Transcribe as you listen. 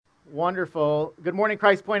Wonderful. Good morning,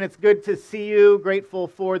 Christ Point. It's good to see you. Grateful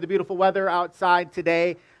for the beautiful weather outside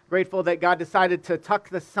today. Grateful that God decided to tuck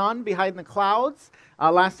the sun behind the clouds.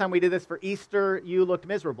 Last time we did this for Easter, you looked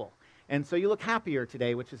miserable. And so you look happier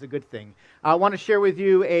today, which is a good thing. I want to share with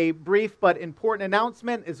you a brief but important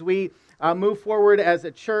announcement as we move forward as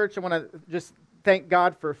a church. I want to just thank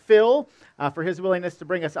God for Phil, for his willingness to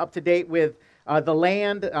bring us up to date with the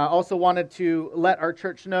land. Also wanted to let our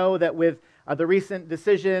church know that with the recent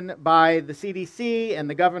decision by the CDC and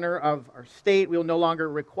the governor of our state, we will no longer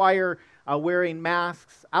require wearing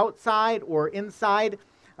masks outside or inside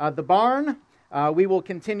the barn. We will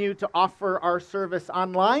continue to offer our service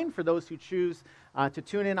online for those who choose to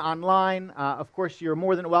tune in online. Of course, you're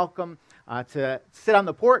more than welcome to sit on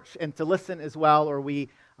the porch and to listen as well, or we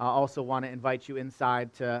also want to invite you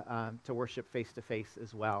inside to worship face-to-face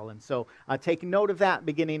as well. And so take note of that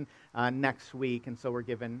beginning next week. And so we're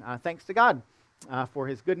giving thanks to God for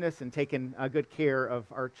His goodness and taking good care of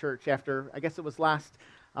our church. After, I guess it was last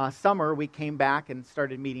summer, we came back and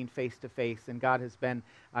started meeting face-to-face. And God has been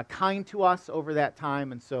kind to us over that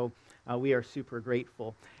time. And so we are super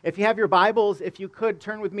grateful. If you have your Bibles, if you could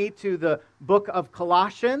turn with me to the book of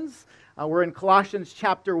Colossians. We're in Colossians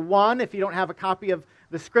chapter 1. If you don't have a copy of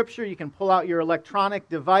the scripture, you can pull out your electronic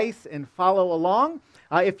device and follow along.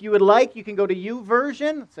 If you would like, you can go to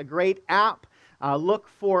YouVersion. It's a great app. Look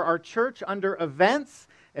for our church under events.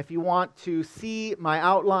 If you want to see my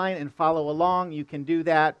outline and follow along, you can do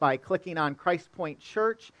that by clicking on Christ Point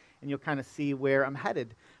Church, and you'll kind of see where I'm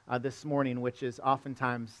headed this morning, which is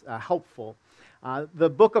oftentimes helpful. The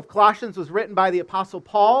book of Colossians was written by the Apostle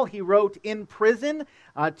Paul. He wrote in prison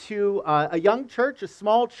to a young church, a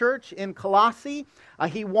small church in Colossae.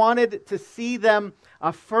 He wanted to see them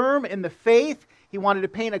firm in the faith. He wanted to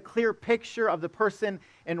paint a clear picture of the person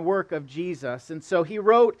and work of Jesus. And so he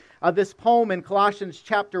wrote this poem in Colossians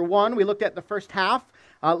chapter 1. We looked at the first half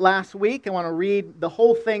last week. I want to read the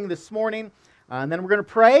whole thing this morning. And then we're going to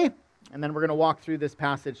pray. And then we're going to walk through this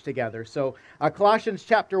passage together. So Colossians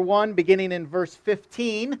chapter 1, beginning in verse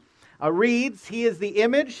 15, reads, "He is the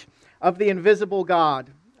image of the invisible God,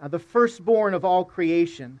 the firstborn of all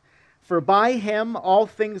creation. For by Him all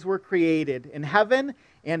things were created, in heaven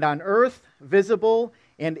and on earth, visible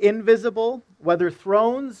and invisible, whether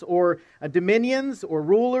thrones or dominions or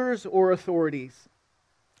rulers or authorities.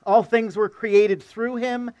 All things were created through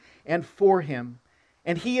Him and for Him.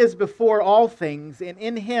 And He is before all things, and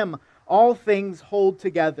in Him all things hold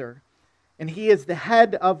together. And He is the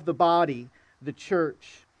head of the body, the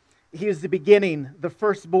church. He is the beginning, the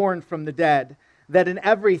firstborn from the dead, that in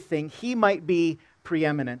everything He might be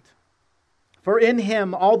preeminent. For in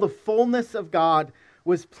Him all the fullness of God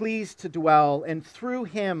was pleased to dwell, and through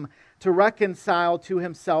Him to reconcile to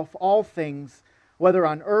Himself all things, whether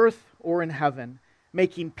on earth or in heaven,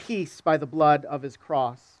 making peace by the blood of His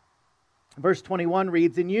cross." Verse 21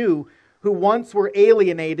 reads, "And you, who once were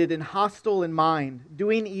alienated and hostile in mind,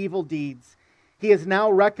 doing evil deeds, He is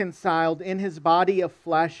now reconciled in His body of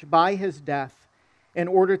flesh by His death, in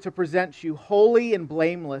order to present you holy and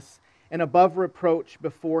blameless and above reproach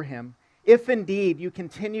before Him, if indeed you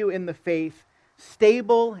continue in the faith,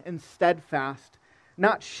 stable and steadfast,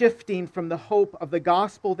 not shifting from the hope of the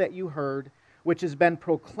gospel that you heard, which has been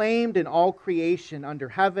proclaimed in all creation under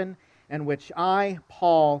heaven, and which I,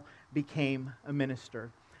 Paul, became a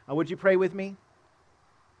minister." Would you pray with me?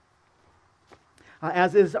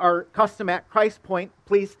 As is our custom at Christ Point,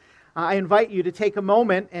 please, I invite you to take a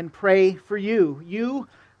moment and pray for you. You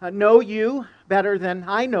know you better than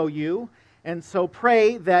I know you, and so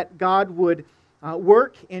pray that God would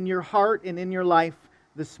work in your heart and in your life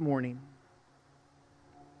this morning.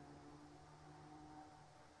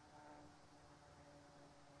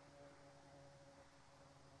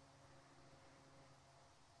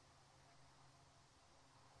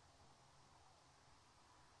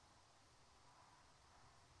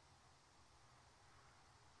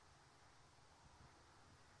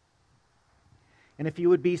 And if you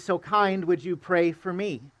would be so kind, would you pray for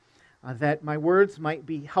me, that my words might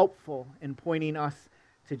be helpful in pointing us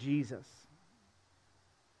to Jesus?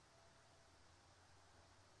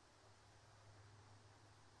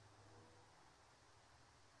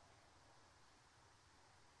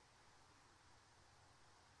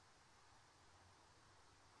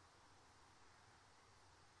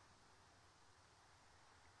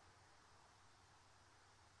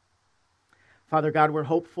 Father God, we're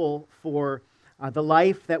hopeful for the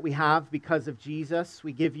life that we have because of Jesus.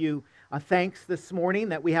 We give you thanks this morning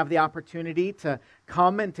that we have the opportunity to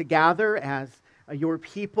come and to gather as your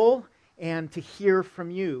people and to hear from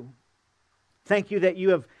you. Thank you that you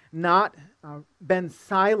have not been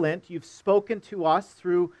silent. You've spoken to us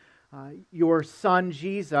through your Son,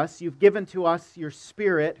 Jesus. You've given to us your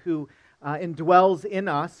Spirit who indwells in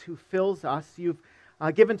us, who fills us. You've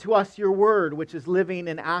given to us your Word, which is living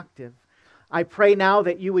and active. I pray now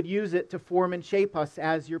that you would use it to form and shape us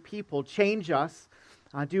as your people. Change us.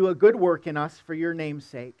 Do a good work in us for your name's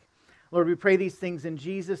sake. Lord, we pray these things in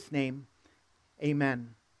Jesus' name.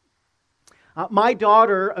 Amen. My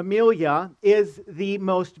daughter, Amelia, is the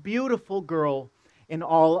most beautiful girl in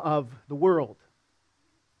all of the world.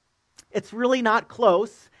 It's really not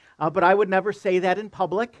close, but I would never say that in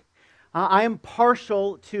public. I am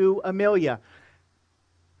partial to Amelia.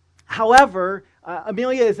 However,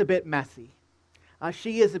 Amelia is a bit messy.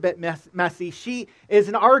 She is a bit messy. She is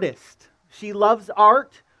an artist. She loves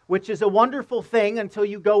art, which is a wonderful thing until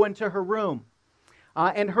you go into her room.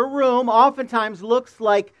 And her room oftentimes looks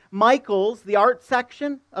like Michael's, the art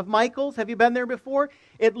section of Michael's. Have you been there before?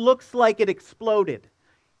 It looks like it exploded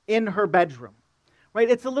in her bedroom. Right?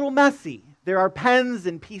 It's a little messy. There are pens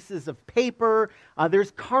and pieces of paper.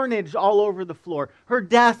 There's carnage all over the floor. Her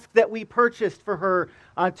desk that we purchased for her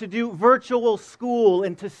to do virtual school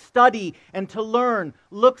and to study and to learn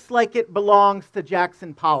looks like it belongs to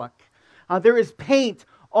Jackson Pollock. There is paint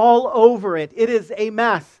all over it. It is a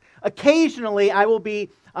mess. Occasionally, I will be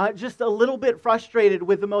just a little bit frustrated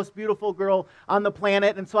with the most beautiful girl on the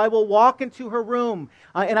planet, and so I will walk into her room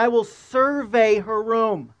and I will survey her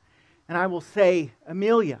room, and I will say,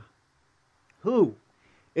 Amelia, who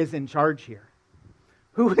is in charge here?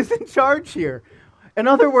 Who is in charge here? In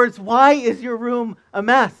other words, why is your room a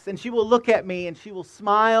mess? And she will look at me and she will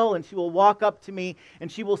smile and she will walk up to me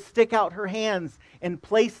and she will stick out her hands and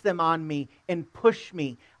place them on me and push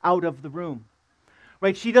me out of the room.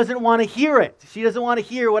 Right? She doesn't want to hear it. She doesn't want to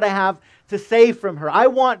hear what I have to say from her. I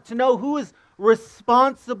want to know who is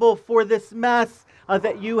responsible for this mess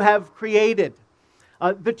that you have created.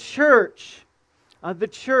 The church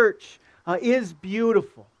is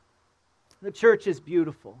beautiful. The church is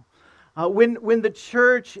beautiful. When the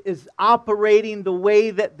church is operating the way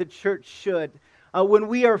that the church should, when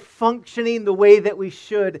we are functioning the way that we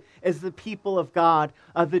should as the people of God,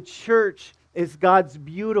 the church is God's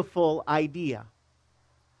beautiful idea.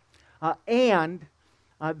 And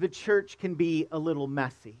the church can be a little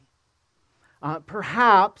messy.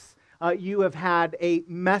 Perhaps you have had a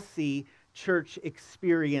messy church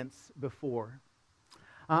experience before.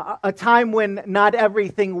 A time when not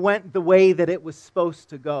everything went the way that it was supposed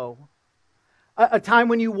to go. A time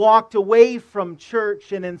when you walked away from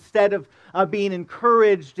church and instead of being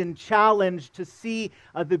encouraged and challenged to see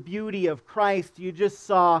the beauty of Christ, you just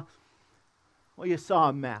saw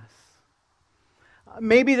a mess.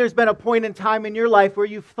 Maybe there's been a point in time in your life where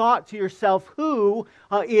you've thought to yourself, who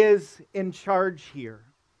is in charge here?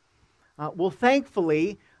 Well,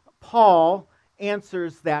 thankfully, Paul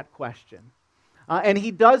answers that question. And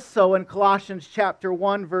he does so in Colossians chapter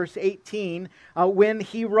 1, verse 18, when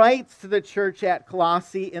he writes to the church at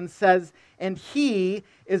Colossae and says, and he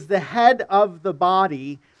is the head of the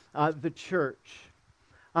body, the church.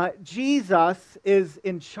 Jesus is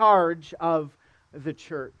in charge of the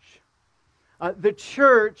church. The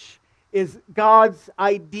church is God's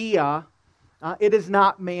idea. It is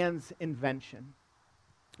not man's invention.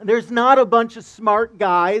 There's not a bunch of smart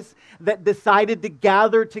guys that decided to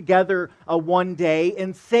gather together one day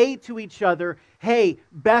and say to each other, hey,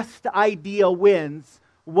 best idea wins.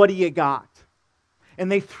 What do you got?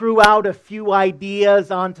 And they threw out a few ideas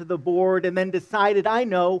onto the board and then decided, I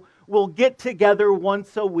know, we'll get together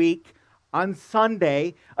once a week on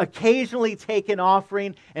Sunday, occasionally take an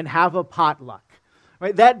offering and have a potluck.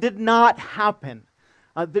 Right? That did not happen.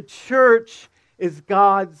 The church is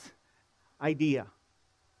God's idea.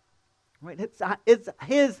 Right? It's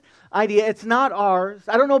His idea. It's not ours.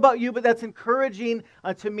 I don't know about you, but that's encouraging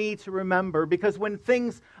to me to remember, because when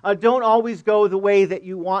things don't always go the way that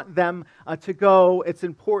you want them to go, it's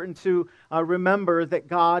important to remember that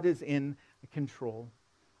God is in control.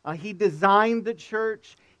 He designed the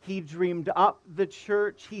church. He dreamed up the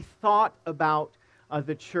church. He thought about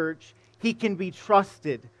the church. He can be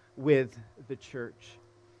trusted with the church.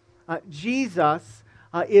 Jesus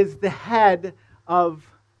is the head of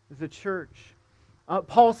the church.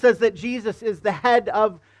 Paul says that Jesus is the head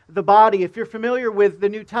of the body. If you're familiar with the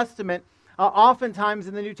New Testament, oftentimes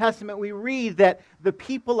in the New Testament we read that the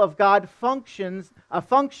people of God function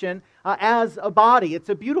as a body. It's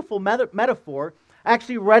a beautiful metaphor. I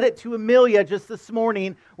actually read it to Amelia just this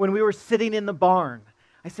morning when we were sitting in the barn.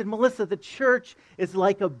 I said, Melissa, the church is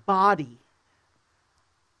like a body.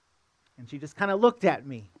 And she just kind of looked at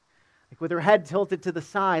me. like with her head tilted to the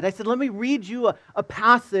side. I said, let me read you a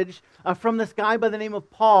passage from this guy by the name of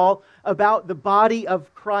Paul about the body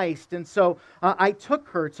of Christ. And so I took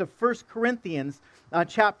her to 1 Corinthians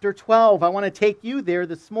chapter 12. I want to take you there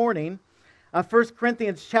this morning. 1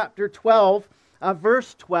 Corinthians chapter 12,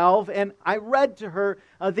 verse 12. And I read to her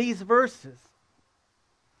these verses.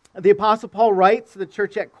 The Apostle Paul writes to the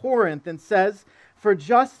church at Corinth and says, "For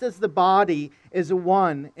just as the body is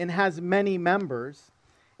one and has many members,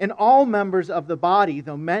 and all members of the body,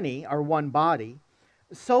 though many, are one body,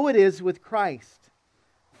 so it is with Christ.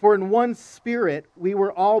 For in one Spirit we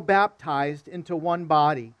were all baptized into one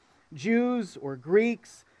body, Jews or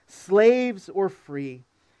Greeks, slaves or free,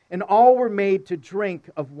 and all were made to drink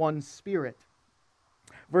of one Spirit."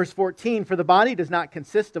 Verse 14, "For the body does not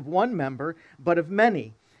consist of one member, but of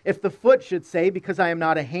many. If the foot should say, 'Because I am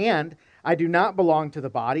not a hand, I do not belong to the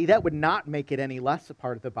body,' that would not make it any less a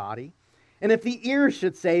part of the body. And if the ear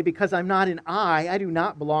should say, 'Because I'm not an eye, I do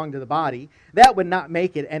not belong to the body,' that would not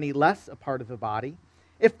make it any less a part of the body.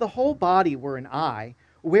 If the whole body were an eye,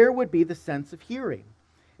 where would be the sense of hearing?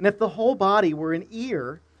 And if the whole body were an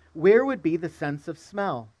ear, where would be the sense of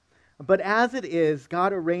smell? But as it is,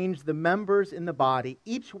 God arranged the members in the body,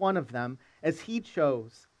 each one of them, as He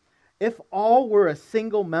chose. If all were a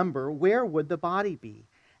single member, where would the body be?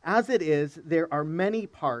 As it is, there are many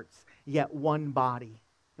parts, yet one body."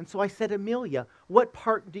 And so I said, "Amelia, what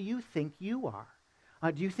part do you think you are?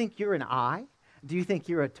 Do you think you're an eye? Do you think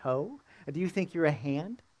you're a toe? Do you think you're a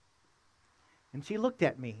hand?" And she looked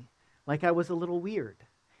at me like I was a little weird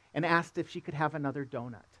and asked if she could have another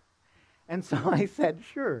donut. And so I said,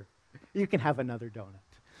 "Sure, you can have another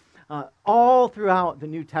donut." All throughout the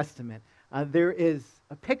New Testament, there is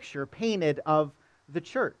a picture painted of the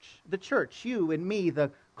church, you and me, the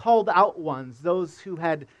called out ones, those who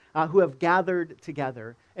have gathered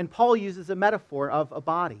together. And Paul uses a metaphor of a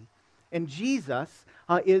body. And Jesus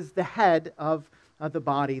is the head of the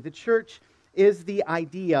body. The church is the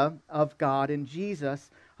idea of God, and Jesus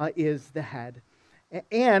is the head.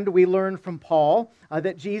 And we learn from Paul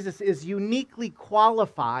that Jesus is uniquely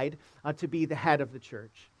qualified to be the head of the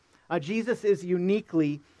church. Jesus is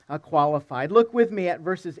uniquely qualified. Look with me at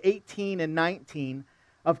verses 18 and 19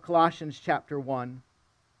 of Colossians chapter 1.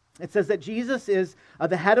 It says that Jesus is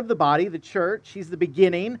the head of the body, the church. He's the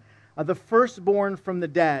beginning, the firstborn from the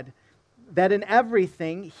dead, that in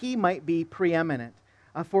everything He might be preeminent.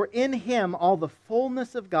 For in Him all the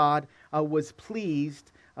fullness of God was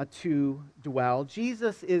pleased to dwell.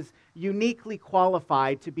 Jesus is uniquely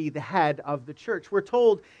qualified to be the head of the church. We're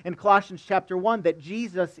told in Colossians chapter 1 that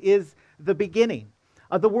Jesus is the beginning.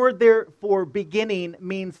 The word there for beginning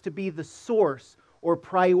means to be the source or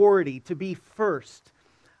priority, to be first.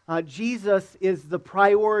 Jesus is the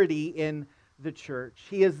priority in the church.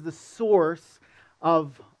 He is the source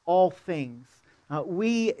of all things.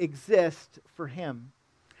 We exist for Him.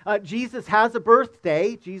 Jesus has a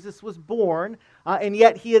birthday. Jesus was born, and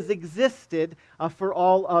yet He has existed for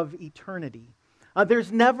all of eternity.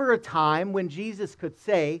 There's never a time when Jesus could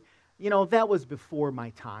say, that was before my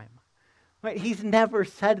time. Right? He's never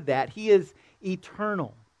said that. He is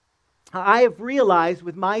eternal. I have realized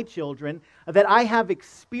with my children that I have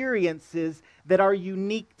experiences that are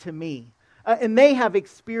unique to me, and they have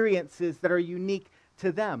experiences that are unique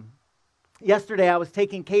to them. Yesterday, I was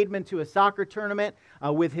taking Cademan to a soccer tournament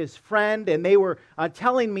with his friend, and they were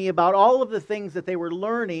telling me about all of the things that they were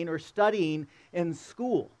learning or studying in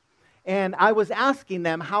school. And I was asking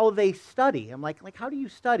them how they study. I'm like, how do you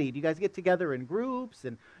study? Do you guys get together in groups?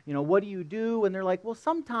 And, what do you do? And they're like, well,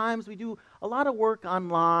 sometimes we do a lot of work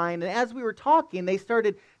online. And as we were talking, they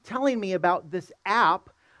started telling me about this app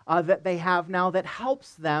that they have now that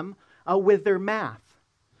helps them with their math.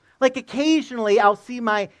 Like occasionally, I'll see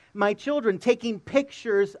my children taking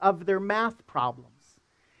pictures of their math problems.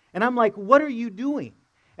 And I'm like, what are you doing?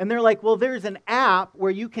 And they're like, well, there's an app where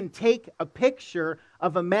you can take a picture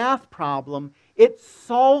of a math problem, it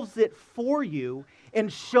solves it for you,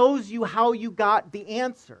 and shows you how you got the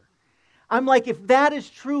answer. I'm like, if that is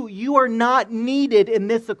true, you are not needed in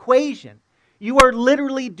this equation. You are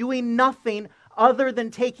literally doing nothing other than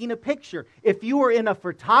taking a picture. If you were in a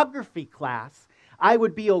photography class, I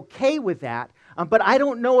would be okay with that, but I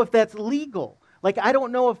don't know if that's legal. I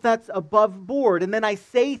don't know if that's above board. And then I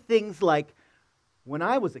say things like, when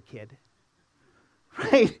I was a kid,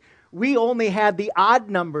 right, we only had the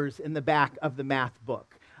odd numbers in the back of the math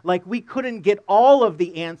book. We couldn't get all of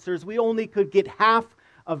the answers. We only could get half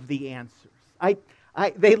of the answers.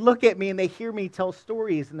 They look at me and they hear me tell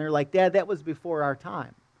stories, and they're like, Dad, that was before our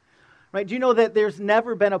time. Right? Do you know that there's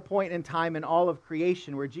never been a point in time in all of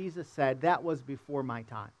creation where Jesus said, that was before my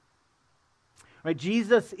time? Right?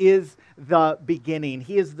 Jesus is the beginning.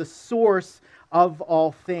 He is the source of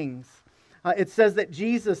all things. It says that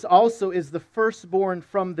Jesus also is the firstborn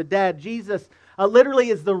from the dead. Jesus literally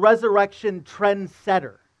is the resurrection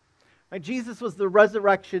trendsetter. Right? Jesus was the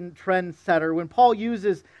resurrection trendsetter. When Paul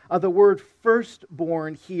uses the word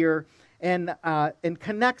firstborn here and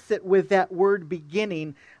connects it with that word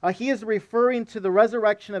beginning, he is referring to the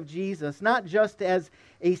resurrection of Jesus, not just as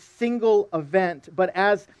a single event, but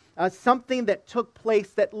as something that took place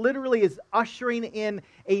that literally is ushering in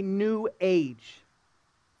a new age.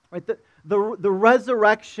 Right? The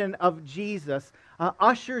resurrection of Jesus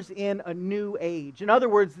ushers in a new age. In other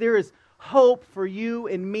words, there is hope for you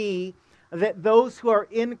and me that those who are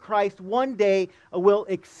in Christ one day will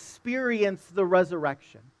experience the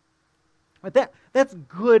resurrection. But that's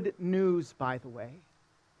good news, by the way.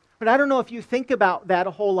 But I don't know if you think about that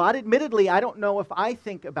a whole lot. Admittedly, I don't know if I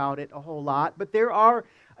think about it a whole lot, but there are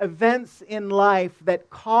events in life that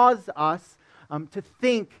cause us to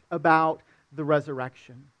think about the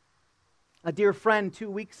resurrection. A dear friend 2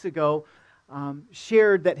 weeks ago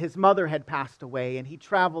shared that his mother had passed away, and he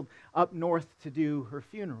traveled up north to do her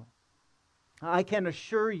funeral. I can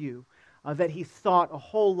assure you that he's thought a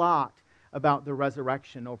whole lot about the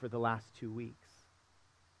resurrection over the last 2 weeks.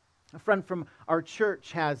 A friend from our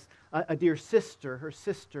church has a dear sister, her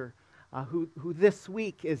sister, who this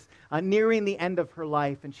week is nearing the end of her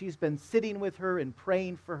life, and she's been sitting with her and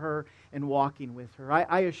praying for her and walking with her.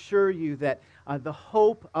 I assure you that the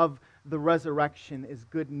hope of the resurrection is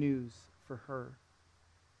good news for her.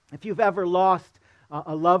 If you've ever lost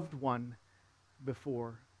a loved one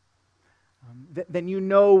before, then you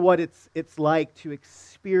know what it's like to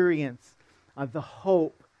experience the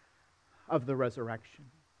hope of the resurrection.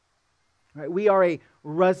 Right? We are a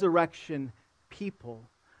resurrection people,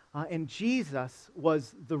 and Jesus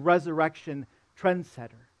was the resurrection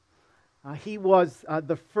trendsetter. He was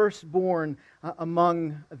the firstborn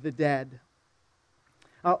among the dead.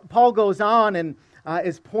 Paul goes on and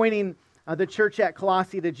is pointing the church at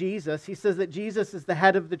Colossae to Jesus. He says that Jesus is the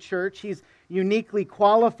head of the church. He's uniquely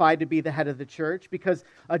qualified to be the head of the church because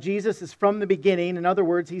Jesus is from the beginning. In other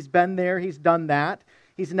words, he's been there, he's done that.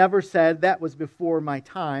 He's never said, that was before my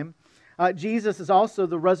time. Jesus is also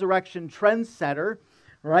the resurrection trendsetter,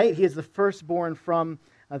 right? He is the firstborn from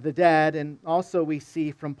the dead. And also we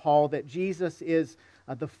see from Paul that Jesus is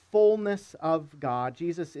the fullness of God.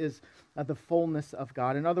 Jesus is the fullness of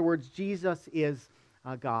God. In other words, Jesus is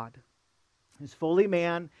God. He's fully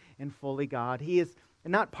man and fully God. He is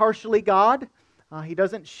not partially God. He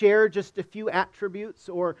doesn't share just a few attributes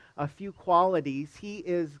or a few qualities. He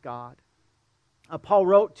is God. Paul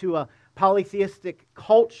wrote to a polytheistic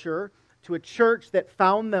culture, to a church that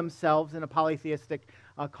found themselves in a polytheistic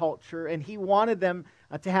culture, and he wanted them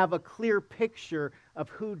to have a clear picture of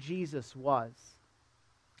who Jesus was.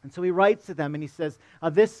 And so he writes to them and he says,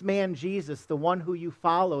 this man Jesus, the one who you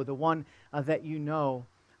follow, the one that you know,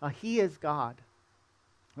 he is God.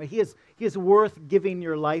 He is worth giving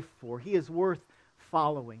your life for. He is worth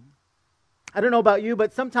following. I don't know about you,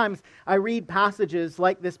 but sometimes I read passages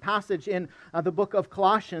like this passage in the book of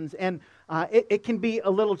Colossians, and it can be a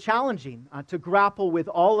little challenging to grapple with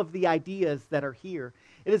all of the ideas that are here.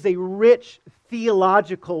 It is a rich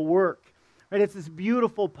theological work. Right? It's this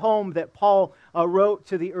beautiful poem that Paul wrote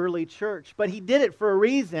to the early church, but he did it for a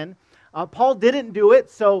reason. Paul didn't do it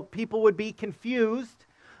so people would be confused.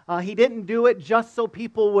 He didn't do it just so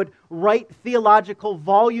people would write theological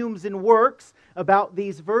volumes and works about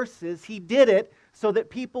these verses. He did it so that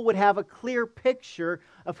people would have a clear picture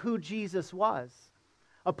of who Jesus was.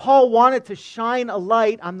 Paul wanted to shine a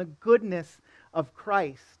light on the goodness of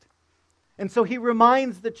Christ. And so he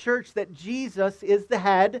reminds the church that Jesus is the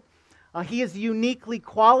head. He is uniquely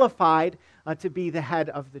qualified to be the head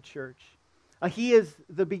of the church. He is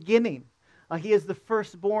the beginning. He is the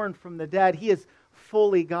firstborn from the dead. He is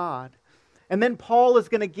fully God. And then Paul is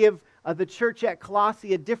going to give the church at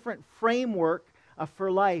Colossae a different framework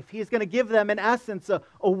for life. He's going to give them, in essence, a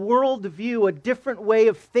worldview, a different way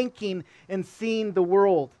of thinking and seeing the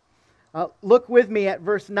world. Look with me at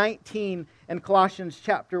verse 19 in Colossians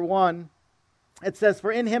chapter 1. It says,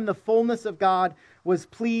 "For in him the fullness of God was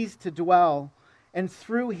pleased to dwell, and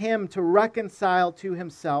through him to reconcile to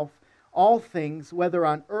himself all things, whether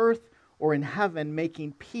on earth or in heaven,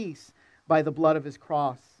 making peace by the blood of his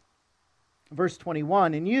cross." Verse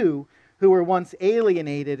 21, "And you, who were once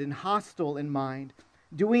alienated and hostile in mind,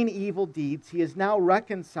 doing evil deeds, he is now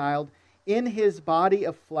reconciled in his body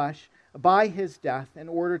of flesh by his death, in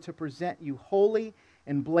order to present you holy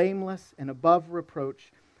and blameless and above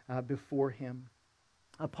reproach before him."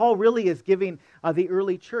 Paul really is giving the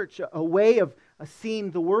early church a way of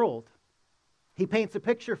seeing the world. He paints a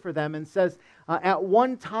picture for them and says, at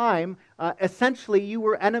one time, essentially, you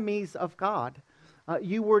were enemies of God.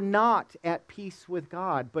 You were not at peace with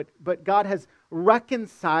God, but God has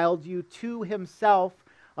reconciled you to himself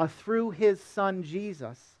through his Son,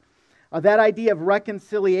 Jesus. That idea of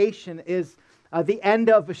reconciliation is the end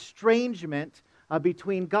of estrangement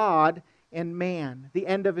between God and man. The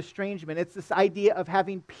end of estrangement. It's this idea of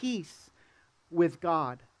having peace with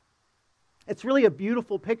God. It's really a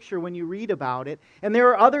beautiful picture when you read about it. And there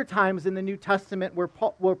are other times in the New Testament where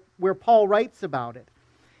Paul writes about it.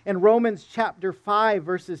 In Romans chapter 5,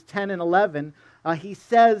 verses 10 and 11, he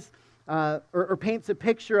says, or paints a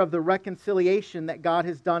picture of the reconciliation that God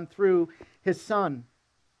has done through his Son.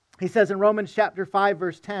 He says in Romans chapter 5,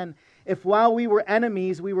 verse 10, "If while we were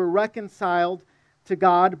enemies, we were reconciled to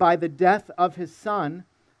God by the death of his Son,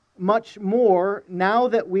 much more, now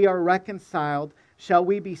that we are reconciled, shall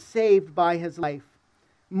we be saved by his life.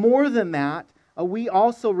 More than that, we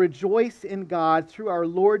also rejoice in God through our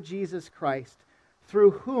Lord Jesus Christ,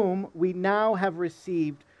 through whom we now have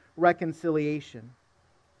received reconciliation."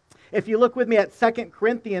 If you look with me at 2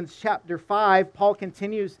 Corinthians chapter 5, Paul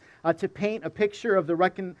continues to paint a picture of the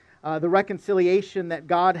reconciliation that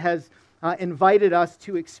God has invited us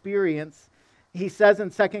to experience. He says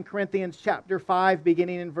in 2 Corinthians chapter 5,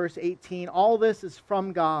 beginning in verse 18, "All this is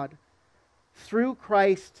from God, through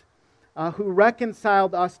Christ, who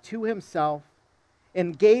reconciled us to himself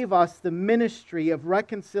and gave us the ministry of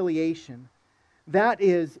reconciliation. That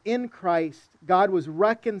is, in Christ, God was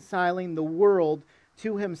reconciling the world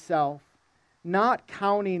to himself, not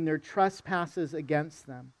counting their trespasses against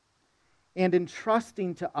them, and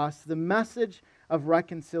entrusting to us the message of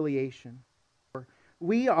reconciliation.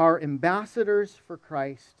 We are ambassadors for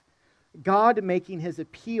Christ, God making his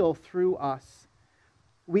appeal through us.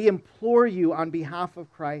 We implore you on behalf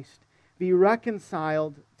of Christ, be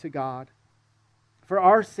reconciled to God. For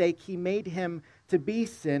our sake, he made him to be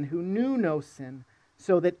sin who knew no sin,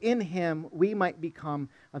 so that in him we might become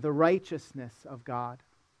the righteousness of God."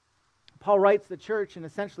 Paul writes the church and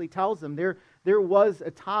essentially tells them there was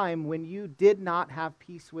a time when you did not have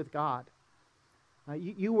peace with God.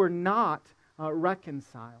 You were not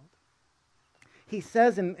reconciled. He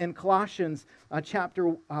says in Colossians chapter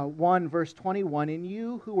 1, verse 21, "In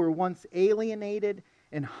you who were once alienated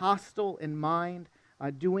and hostile in mind,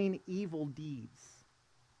 doing evil deeds."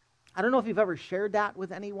 I don't know if you've ever shared that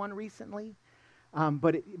with anyone recently,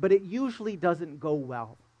 but it usually doesn't go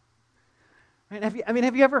well. Right?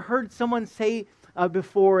 Have you ever heard someone say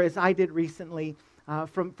before, as I did recently,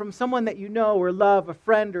 from someone that you know or love, a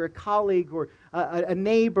friend or a colleague or a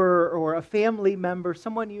neighbor or a family member,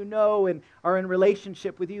 someone you know and are in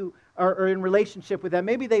relationship with you or in relationship with them?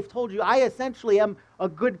 Maybe they've told you, "I essentially am a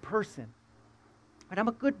good person." Right?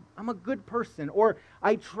 I'm a good person, or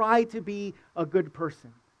 "I try to be a good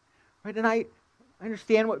person." Right? And I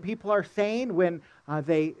understand what people are saying when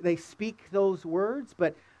they speak those words,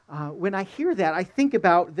 but when I hear that, I think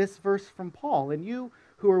about this verse from Paul, "And you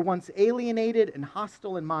who were once alienated and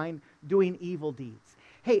hostile in mind, doing evil deeds."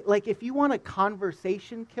 Hey, like if you want a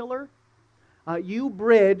conversation killer, you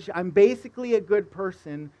bridge, "I'm basically a good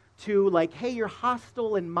person," to like, "Hey, you're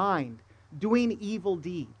hostile in mind, doing evil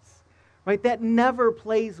deeds." Right? That never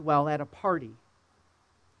plays well at a party.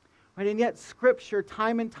 Right? And yet Scripture,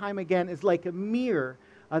 time and time again, is like a mirror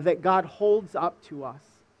that God holds up to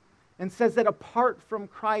us and says that apart from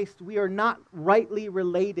Christ, we are not rightly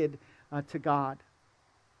related to God.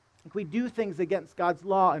 We do things against God's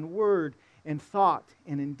law and word and thought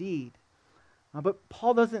and in deed. But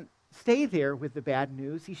Paul doesn't stay there with the bad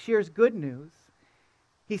news. He shares good news.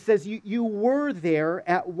 He says, you were there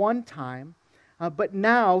at one time, but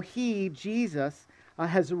now he, Jesus,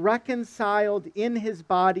 has reconciled in his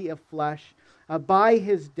body of flesh by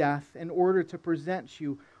his death in order to present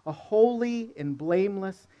you a holy and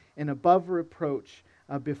blameless and above reproach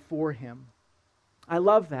before him. I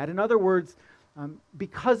love that. In other words,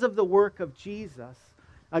 because of the work of Jesus,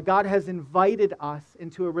 God has invited us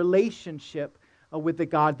into a relationship with the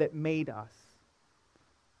God that made us.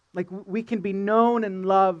 Like we can be known and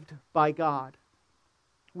loved by God.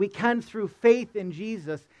 We can, through faith in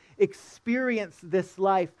Jesus, experience this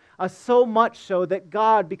life so much so that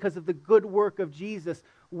God, because of the good work of Jesus,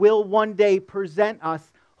 will one day present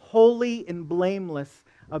us holy and blameless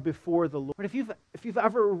before the Lord. If you've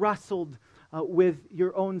ever wrestled with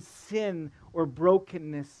your own sin or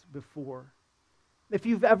brokenness before, if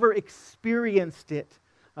you've ever experienced it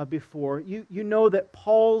before, you know that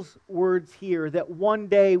Paul's words here, that one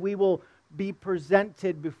day we will be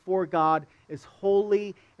presented before God as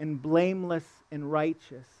holy and blameless and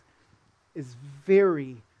righteous, is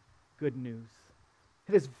very good news.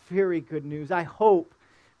 It is very good news. I hope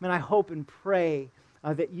and pray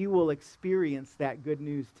that you will experience that good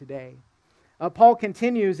news today. Paul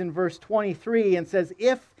continues in verse 23 and says,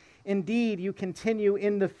 "If indeed you continue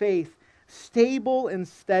in the faith, stable and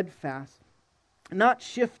steadfast, not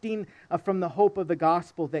shifting from the hope of the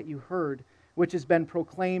gospel that you heard, which has been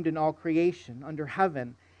proclaimed in all creation under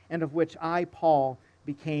heaven, and of which I, Paul,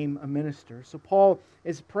 became a minister." So Paul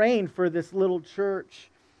is praying for this little church.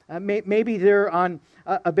 Maybe they're on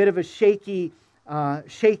a bit of a shaky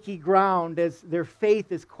ground as their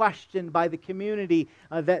faith is questioned by the community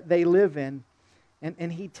that they live in.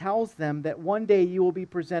 And he tells them that one day you will be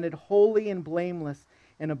presented holy and blameless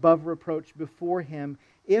and above reproach before Him,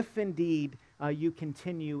 if indeed you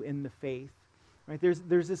continue in the faith. Right?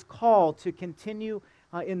 There's this call to continue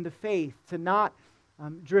in the faith, to not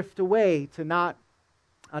drift away, to not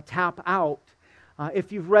tap out.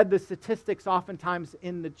 If you've read the statistics oftentimes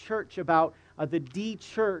in the church about the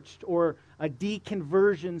de-churched or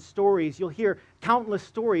deconversion stories, you'll hear countless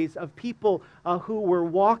stories of people who were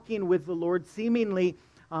walking with the Lord, seemingly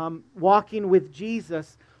walking with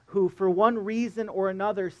Jesus, who for one reason or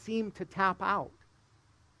another seem to tap out.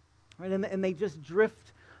 Right? And they just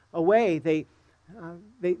drift away. They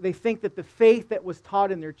think that the faith that was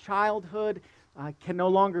taught in their childhood can no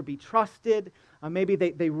longer be trusted. Maybe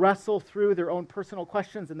they wrestle through their own personal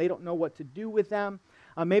questions and they don't know what to do with them.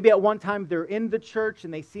 Maybe at one time they're in the church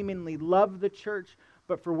and they seemingly love the church,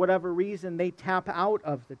 but for whatever reason they tap out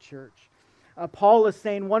of the church. Paul is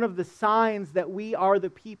saying one of the signs that we are the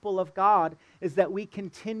people of God is that we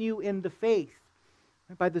continue in the faith,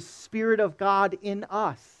 right? By the Spirit of God in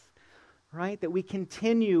us, right? That we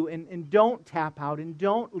continue and don't tap out and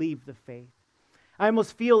don't leave the faith. I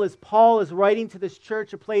almost feel as Paul is writing to this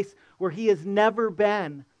church, a place where he has never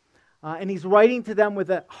been, and he's writing to them with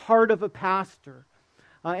the heart of a pastor.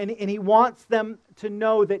 And he wants them to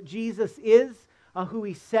know that Jesus is who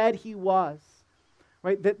He said He was,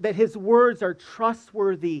 right? That His words are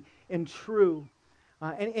trustworthy and true.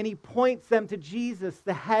 And he points them to Jesus,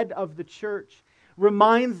 the head of the church,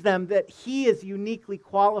 reminds them that He is uniquely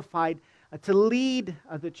qualified to lead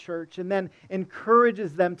the church, and then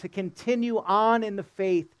encourages them to continue on in the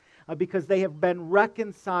faith because they have been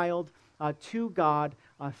reconciled to God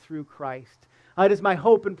through Christ. It is my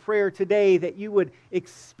hope and prayer today that you would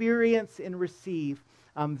experience and receive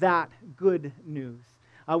that good news.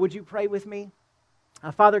 Would you pray with me?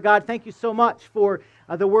 Father God, thank you so much for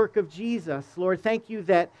the work of Jesus. Lord, thank you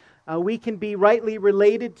that we can be rightly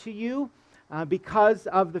related to you because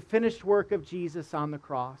of the finished work of Jesus on the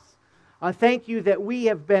cross. Thank you that we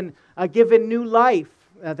have been given new life,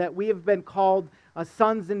 that we have been called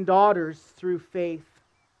sons and daughters through faith.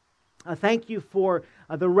 Thank you for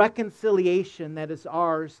the reconciliation that is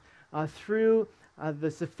ours through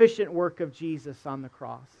the sufficient work of Jesus on the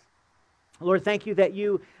cross. Lord, thank you that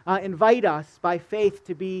you invite us by faith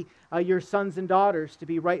to be your sons and daughters, to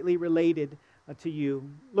be rightly related to you.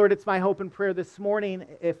 Lord, it's my hope and prayer this morning,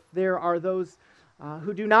 if there are those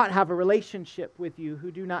who do not have a relationship with you,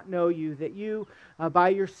 who do not know you, that you, by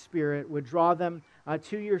your Spirit, would draw them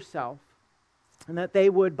to yourself, and that they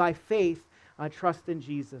would, by faith, trust in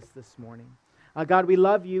Jesus this morning. God, we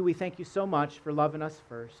love you. We thank you so much for loving us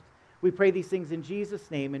first. We pray these things in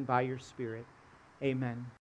Jesus' name and by your Spirit. Amen.